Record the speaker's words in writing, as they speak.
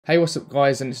Hey, what's up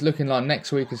guys, and it's looking like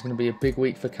next week is going to be a big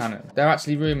week for Canon. They're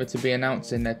actually rumoured to be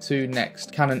announcing their two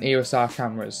next Canon EOS R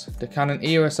cameras, the Canon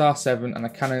EOS R7 and the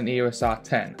Canon EOS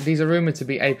R10. These are rumoured to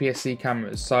be APS-C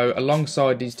cameras, so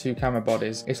alongside these two camera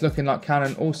bodies, it's looking like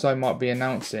Canon also might be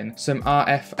announcing some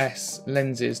RFS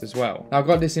lenses as well. Now, I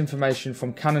got this information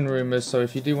from Canon Rumours, so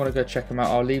if you do want to go check them out,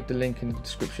 I'll leave the link in the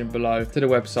description below to the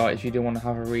website if you do want to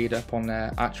have a read up on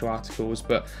their actual articles.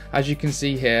 But as you can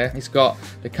see here, it's got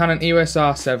the Canon EOS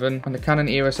R7 and the Canon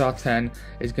EOS R10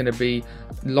 is going to be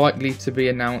likely to be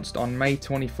announced on May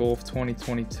 24th,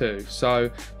 2022.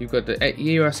 So you've got the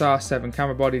EOS R7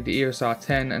 camera body, the EOS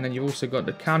R10, and then you've also got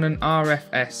the Canon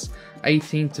RFS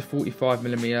 18 to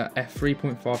 45mm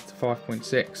f3.5 to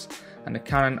 5.6 and the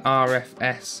Canon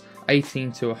RFS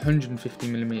 18 to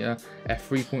 150mm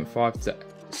f3.5 to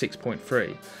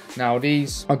 6.3. Now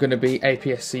these are going to be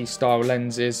APS-C style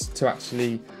lenses to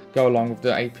actually go along with the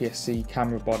APS-C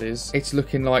camera bodies. It's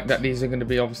looking like that these are going to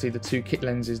be obviously the two kit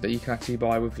lenses that you can actually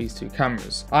buy with these two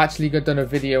cameras. I actually done a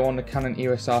video on the Canon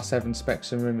EOS R7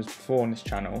 specs and rumours before on this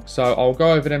channel, so I'll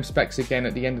go over them specs again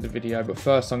at the end of the video, but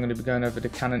first I'm going to be going over the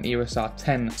Canon EOS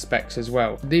R10 specs as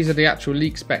well. These are the actual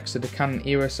leak specs of the Canon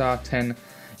EOS R10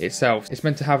 itself. It's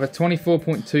meant to have a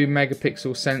 24.2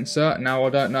 megapixel sensor. Now I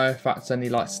don't know if that's any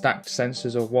like stacked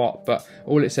sensors or what, but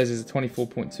all it says is a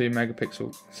 24.2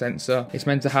 megapixel sensor. It's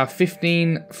meant to have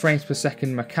 15 frames per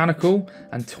second mechanical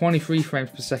and 23 frames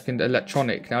per second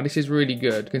electronic. Now this is really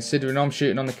good considering I'm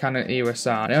shooting on the Canon EOS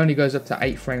R and it only goes up to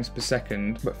 8 frames per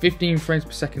second, but 15 frames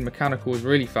per second mechanical is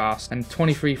really fast and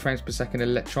 23 frames per second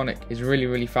electronic is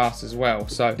really fast as well.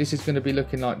 So this is going to be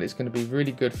looking like it's going to be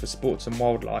really good for sports and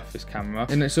wildlife, this camera.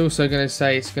 And it's also going to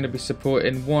say it's going to be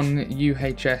supporting one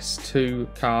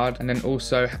UHS-2 card and then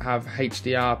also have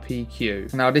HDR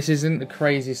PQ. Now this isn't the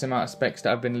craziest amount of specs that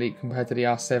have been leaked compared to the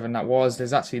R7 that was.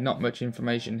 There's actually not much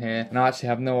information here and I actually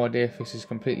have no idea if this is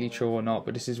completely true or not,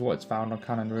 but this is what's found on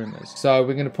Canon Rumours. So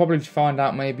we're going to probably find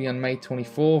out maybe on May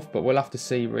 24th, but we'll have to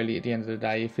see really at the end of the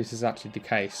day if this is actually the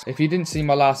case. If you didn't see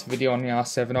my last video on the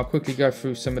R7, I'll quickly go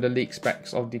through some of the leak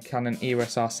specs of the Canon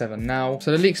EOS R7 now.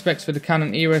 So the leak specs for the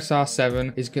Canon EOS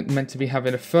R7 is meant to be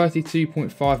having a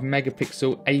 32.5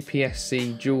 megapixel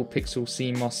APS-C dual pixel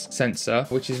CMOS sensor,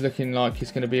 which is looking like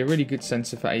it's going to be a really good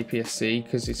sensor for APS-C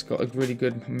because it's got a really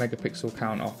good megapixel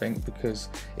count, I think, because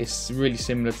it's really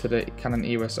similar to the Canon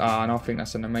EOS R, and I think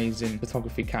that's an amazing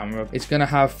photography camera. It's going to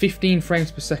have 15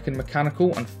 frames per second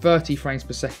mechanical and 30 frames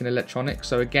per second electronic.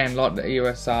 So again, like the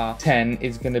EOS R10,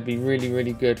 is going to be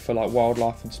really good for like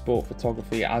wildlife and sport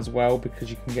photography as well, because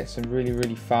you can get some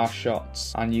really fast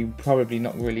shots and you probably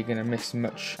not really going to miss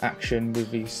much action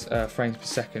with these frames per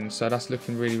second. So that's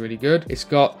looking really good. It's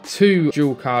got two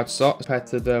dual card slots compared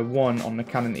to the one on the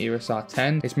Canon EOS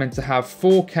R10. It's meant to have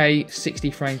 4K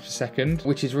 60 frames per second,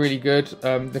 which is really good.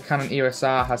 The Canon EOS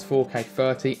R has 4K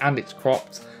 30 and it's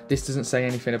cropped. This doesn't say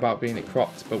anything about being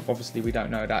cropped, but obviously we don't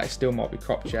know that. It still might be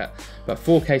cropped yet. But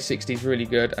 4K 60 is really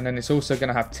good. And then it's also going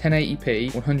to have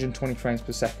 1080p, 120 frames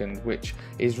per second, which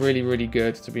is really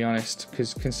good, to be honest,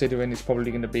 because considering it's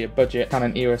probably going to be a budget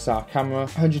Canon EOS R camera,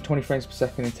 120 frames per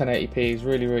second and 1080p is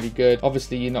really good.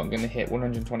 Obviously, you're not going to hit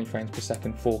 120 frames per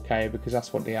second 4K because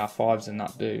that's what the R5s and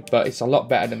that do. But it's a lot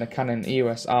better than the Canon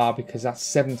EOS R because that's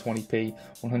 720p,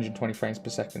 120 frames per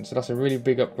second. So that's a really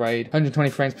big upgrade. 120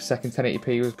 frames per second,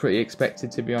 1080p was pretty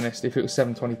expected, to be honest. If it was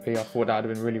 720p, I thought that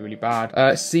would have been really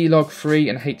bad. C-Log 3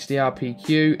 and HDR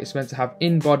PQ. It's meant to have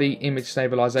in-body image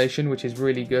stabilization, which is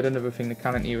really good, another thing the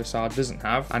Canon EOS R doesn't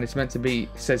have. And it's meant to be,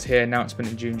 it says here,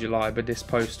 announcement in June, July, but this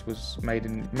post was made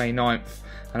in May 9th.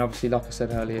 And obviously, like I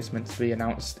said earlier, it's meant to be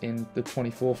announced in the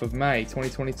 24th of May,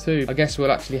 2022. I guess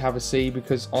we'll actually have a see,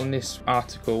 because on this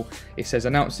article, it says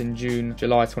announced in June,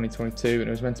 July 2022, and it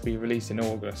was meant to be released in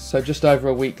August. So just over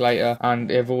a week later, and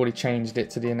they've already changed it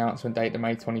to the announcement date to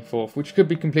May 24th, which could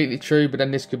be completely true, but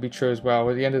then this could be true as well.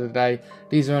 At the end of the day,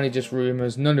 these are only just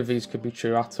rumours. None of these could be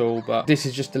true at all, but this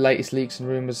is just the latest leaks and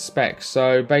rumours specs.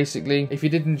 So basically, if you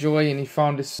did enjoy and you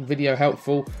found this video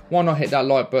helpful, why not hit that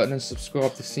like button and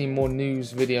subscribe to see more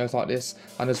news videos like this,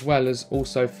 and as well as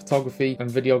also photography and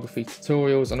videography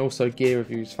tutorials and also gear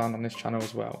reviews found on this channel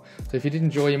as well. So if you did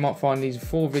enjoy, you might find these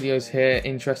 4 videos here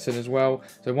interesting as well,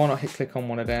 so why not click on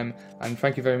one of them. And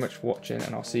thank you very much for watching,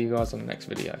 and I'll see you guys on the next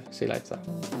video. See you later.